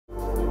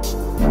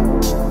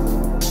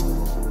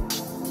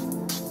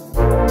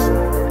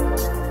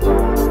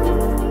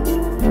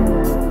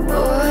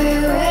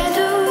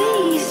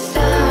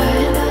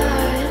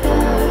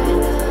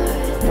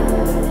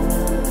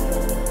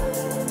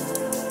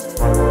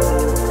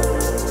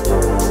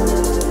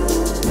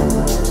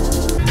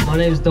My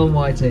name's Don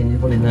Whiting, you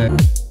probably know.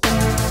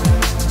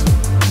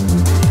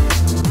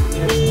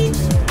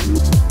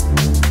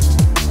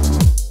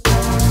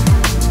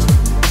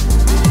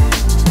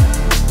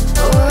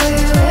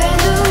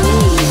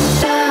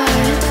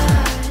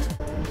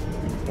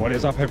 What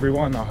is up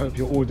everyone, I hope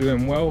you're all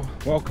doing well.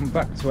 Welcome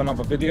back to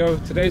another video.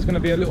 Today's going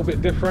to be a little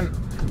bit different.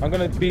 I'm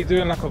going to be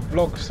doing like a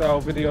vlog style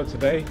video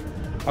today.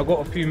 I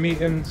got a few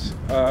meetings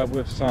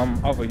with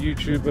some other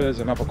YouTubers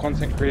and other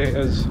content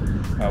creators,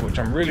 which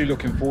I'm really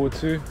looking forward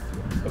to.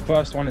 The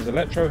first one is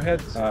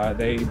Electroheads.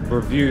 They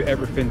review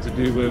everything to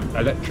do with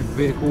electric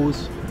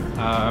vehicles,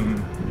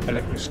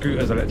 electric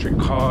scooters, electric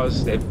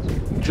cars. They've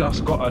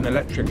just got an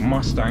electric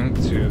Mustang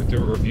to do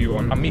a review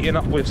on. I'm meeting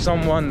up with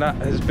someone that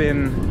has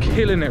been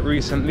killing it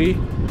recently,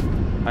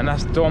 and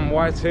that's Don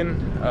Whiting,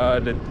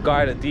 the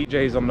guy that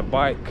DJs on the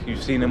bike.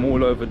 You've seen him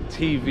all over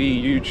TV,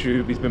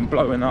 YouTube. He's been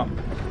blowing up.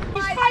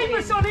 He's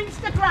famous on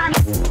Instagram.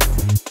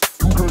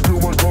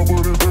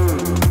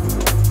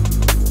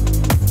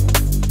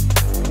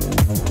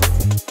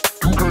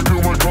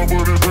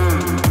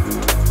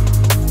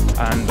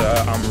 And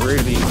I'm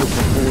really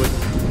looking forward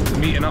to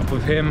meeting up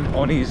with him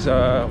on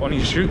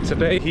his shoot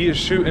today. He is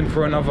shooting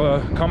for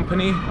another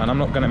company, and I'm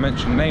not going to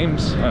mention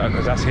names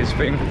because that's his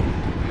thing.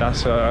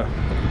 That's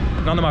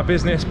none of my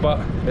business, but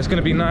it's going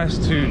to be nice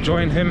to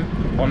join him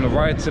on the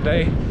ride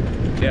today.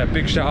 Yeah,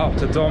 big shout out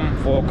to Dom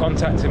for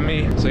contacting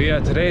me. So yeah,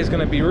 today is going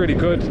to be really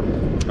good.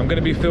 I'm going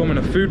to be filming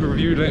a food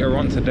review later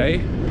on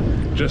today,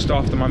 just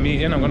after my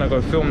meeting. I'm going to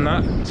go film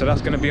that, so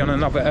that's going to be on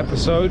another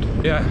episode.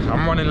 Yeah,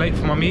 I'm running late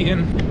for my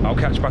meeting. I'll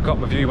catch back up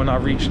with you when I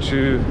reach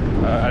to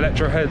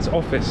Electroheads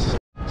office.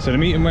 So the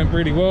meeting went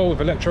really well with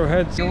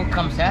Electroheads. You're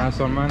welcome, sir. Nice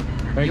one, man.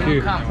 Thank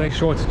you. Make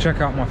sure to check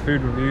out my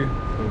food review.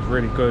 It was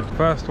really good.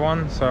 First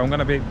one, so I'm going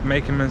to be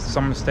making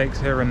some mistakes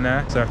here and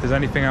there. So if there's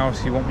anything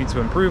else you want me to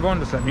improve on,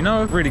 just let me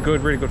know. Really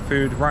good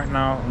food. Right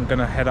now, I'm going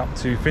to head up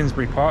to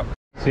Finsbury Park.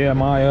 So yeah,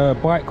 my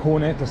bike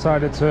Hornet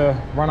decided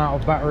to run out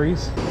of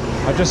batteries.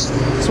 I just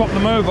swapped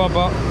them over,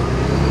 but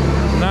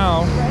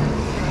now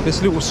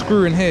this little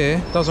screw in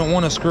here doesn't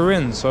want to screw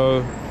in.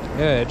 So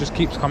yeah, it just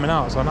keeps coming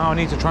out. So now I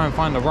need to try and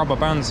find a rubber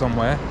band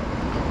somewhere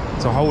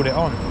to hold it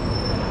on.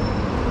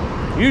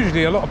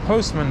 Usually a lot of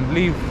postmen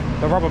leave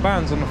the rubber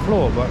bands on the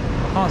floor, but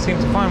I can't seem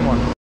to find one.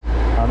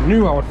 I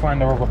knew I would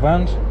find a rubber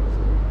band.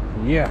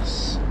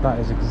 Yes, that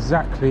is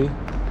exactly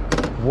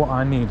what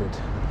I needed.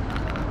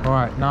 All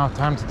right, now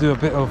time to do a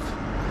bit of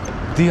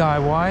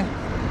DIY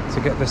to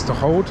get this to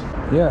hold.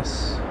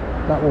 Yes,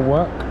 that will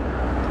work.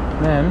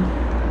 Then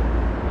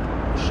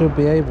I should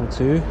be able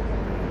to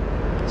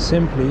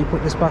simply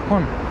put this back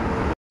on.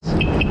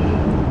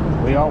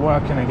 We are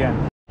working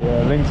again.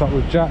 Yeah, linked up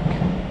with Jack.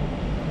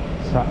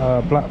 It's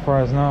at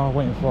Blackfriars now,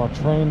 waiting for our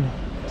train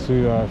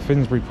to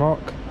Finsbury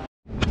Park.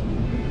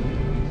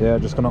 Yeah,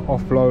 just gonna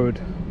offload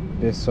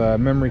this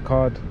memory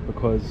card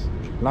because,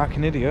 like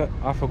an idiot,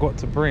 I forgot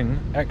to bring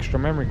extra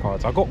memory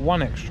cards. I got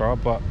one extra,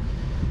 but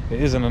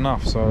it isn't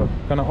enough, so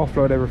I'm gonna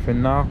offload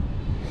everything now.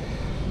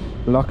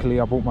 Luckily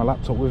I brought my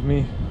laptop with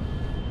me.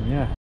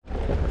 Yeah.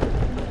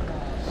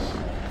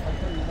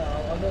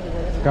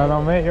 What's going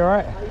on, mate? You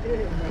alright?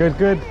 Good.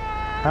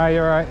 Hi, you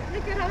alright?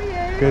 Good, how are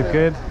you?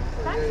 Good.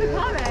 Thanks for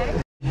coming.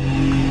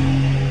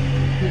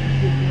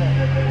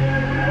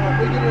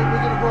 We're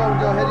gonna go out and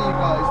go ahead of you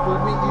guys. We'll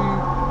meet you.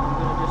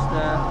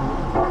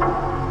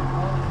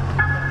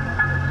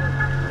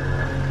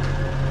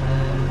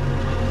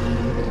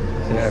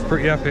 Yeah,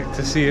 pretty epic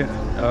to see it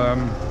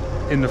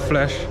in the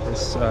flesh.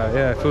 It's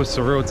yeah, it feels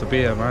surreal to be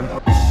here, man.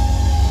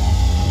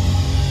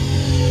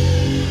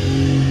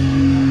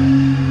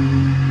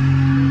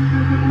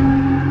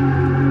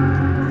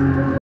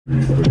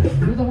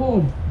 Give us a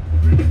horn.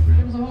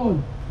 Give us a horn.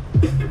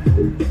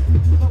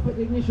 Stop, put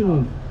the ignition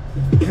on.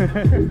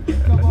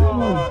 Come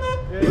on.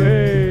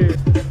 Hey.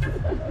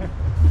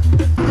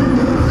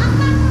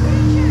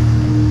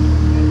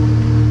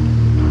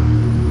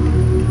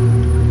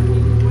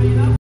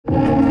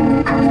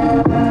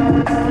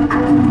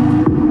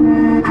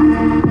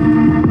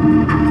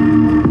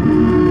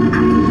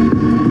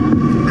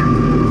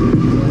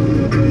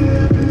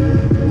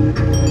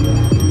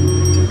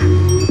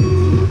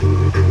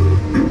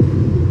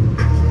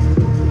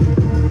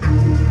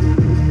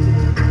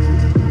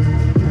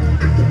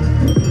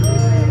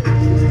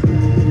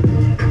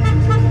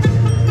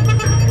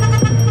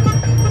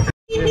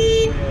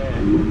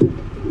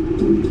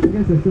 I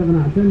guess a 7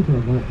 out of 10 for a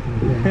bike.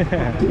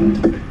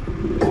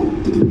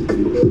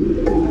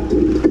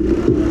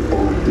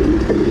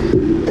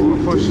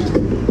 Push.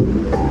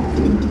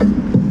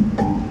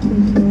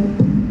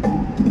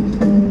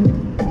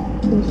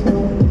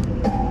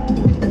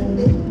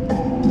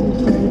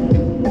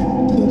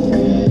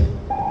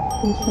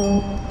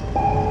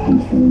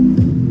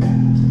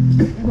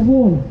 The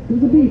horn.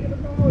 There's a beat.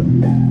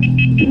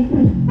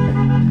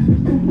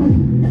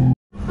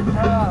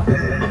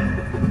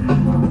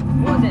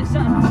 What is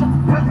it?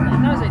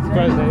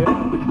 Thursday, yeah?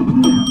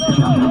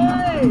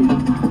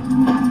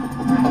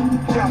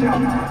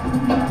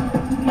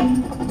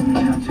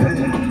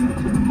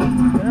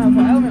 I've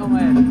got a helmet on my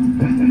head.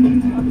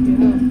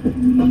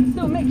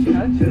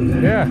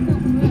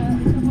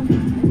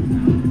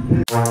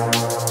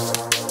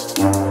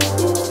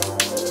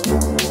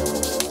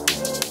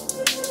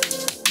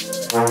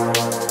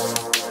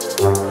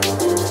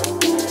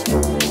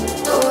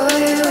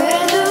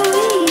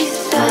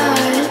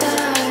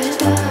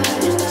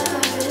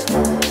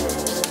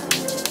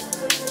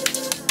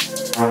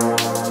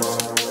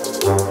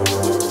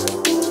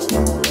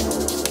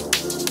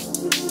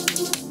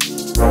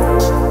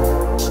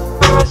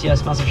 guys.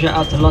 Yes, massive shout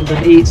out to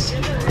London Eats.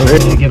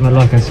 Give them a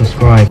like and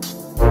subscribe.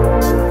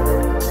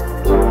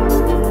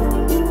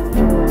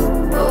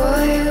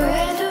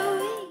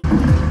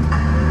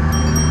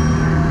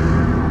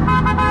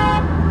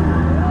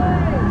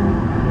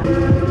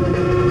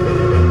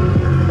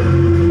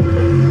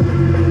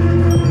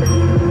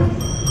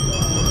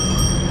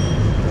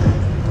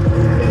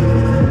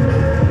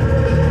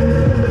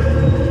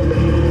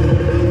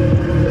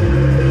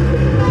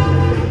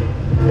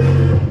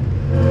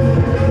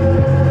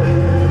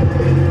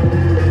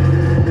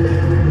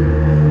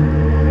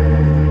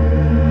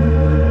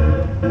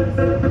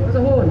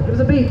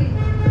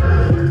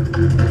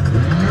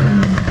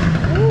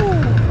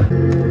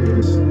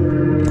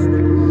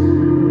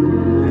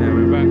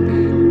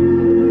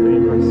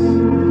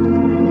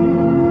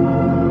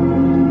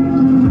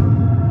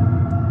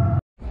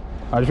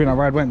 How do you think that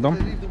ride went, Dom?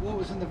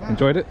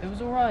 Enjoyed it? It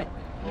was alright.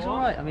 It was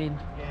alright. I mean,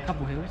 a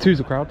couple hills. Two's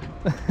a crowd.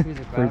 Two's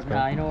a crowd.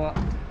 Nah, you know what?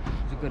 It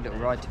was a good little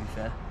ride, to be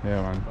fair.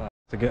 Yeah, man. But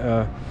to get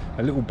a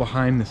little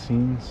behind the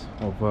scenes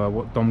of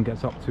what Dom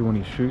gets up to when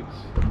he shoots.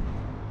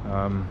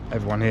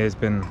 Everyone here has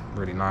been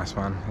really nice,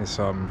 man. It's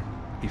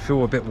you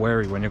feel a bit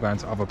wary when you're going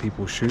to other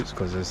people's shoots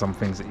because there's some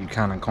things that you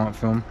can and can't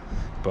film,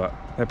 but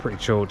they're pretty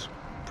chilled,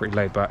 pretty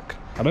laid back.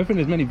 I don't think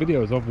there's many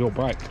videos of your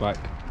bike like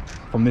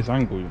from this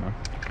angle, you know.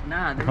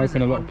 Nah, I'm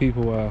hoping a lot of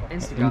people are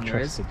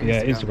interested.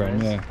 Yeah,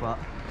 Instagram, yeah. But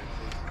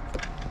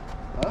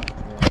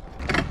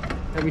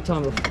every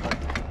time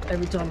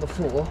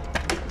before,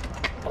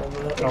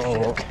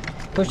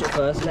 push it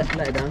first,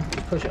 let it down,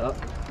 push it up,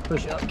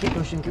 keep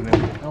pushing, keep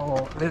pushing.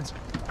 Oh, lids.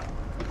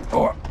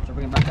 Oh, so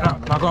bring it back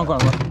down. No, go on.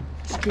 Lovely.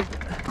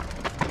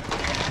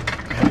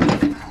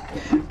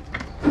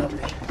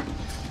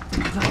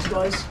 Thanks,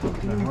 guys.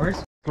 No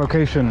worries.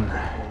 Location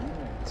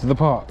to the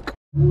park.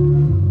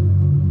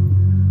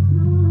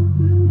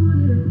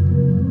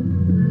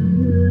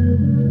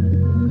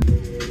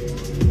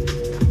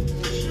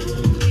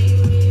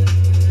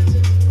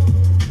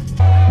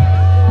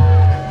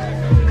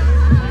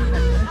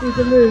 Let's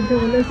see some moon, come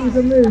on, let's see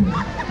some moon.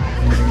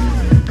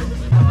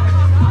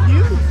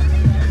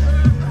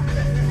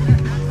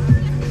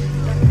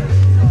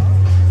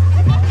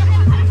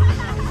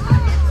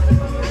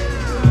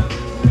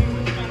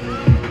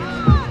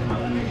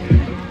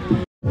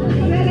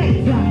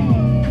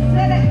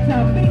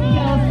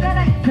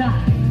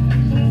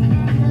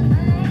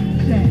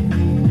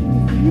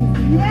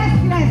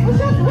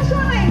 What's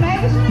your name,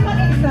 mate? What's your name on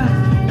Insta?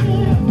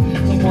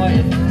 Dom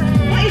Whiting.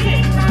 What is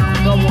it?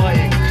 Dom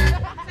Whiting.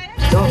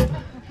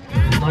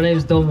 My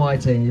name's Dom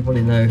Whiting, you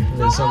probably know.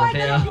 There's some up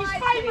here. He's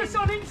famous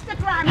on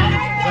Instagram.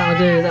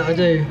 That'll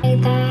do.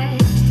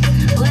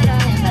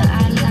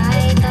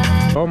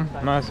 Dom,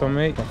 nice one,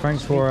 mate.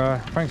 Thanks for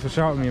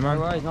shouting me, man.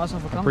 Alright, nice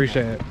one for coming.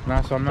 Appreciate it.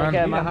 Nice one, man. Take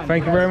care, man.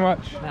 Thank you very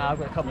much. Nah, I've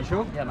got a couple.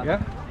 Sure? Yeah, man.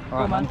 Yeah?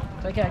 Alright, man.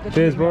 Take care. Good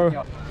Cheers, to meet you,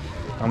 bro.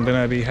 I'm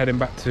gonna be heading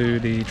back to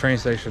the train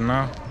station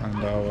now, and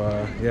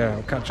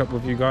I'll catch up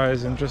with you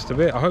guys in just a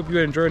bit. I hope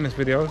you're enjoying this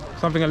video.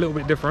 Something a little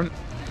bit different,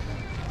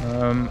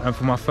 and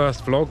for my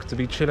first vlog to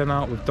be chilling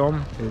out with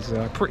Dom is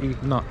pretty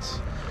nuts.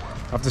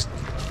 I've just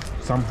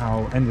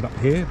somehow ended up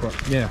here, but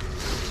yeah,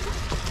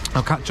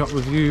 I'll catch up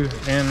with you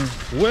in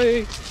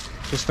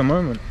just a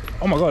moment.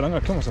 Oh my god, I'm gonna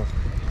kill myself.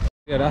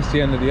 Yeah, that's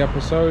the end of the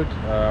episode.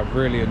 I've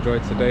really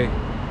enjoyed today.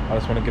 I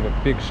just want to give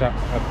a big shout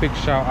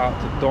out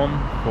to Dom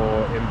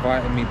for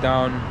inviting me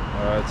down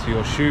to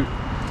your shoot.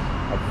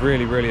 I've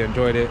really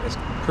enjoyed it. It's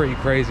pretty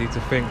crazy to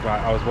think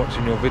like I was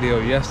watching your video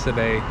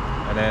yesterday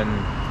and then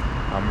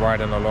I'm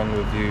riding along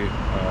with you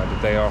the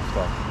day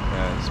after.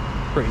 Yeah, it's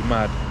pretty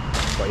mad.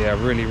 But yeah,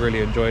 really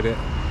enjoyed it.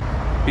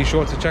 Be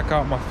sure to check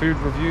out my food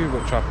review,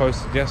 which I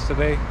posted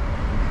yesterday.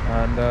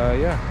 And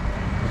yeah,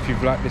 if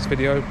you've liked this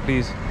video,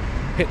 please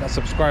hit that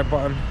subscribe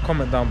button,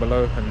 comment down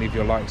below and leave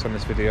your likes on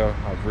this video.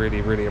 I'd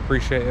really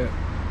appreciate it.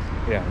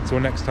 Yeah,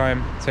 until next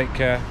time, take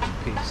care,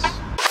 peace.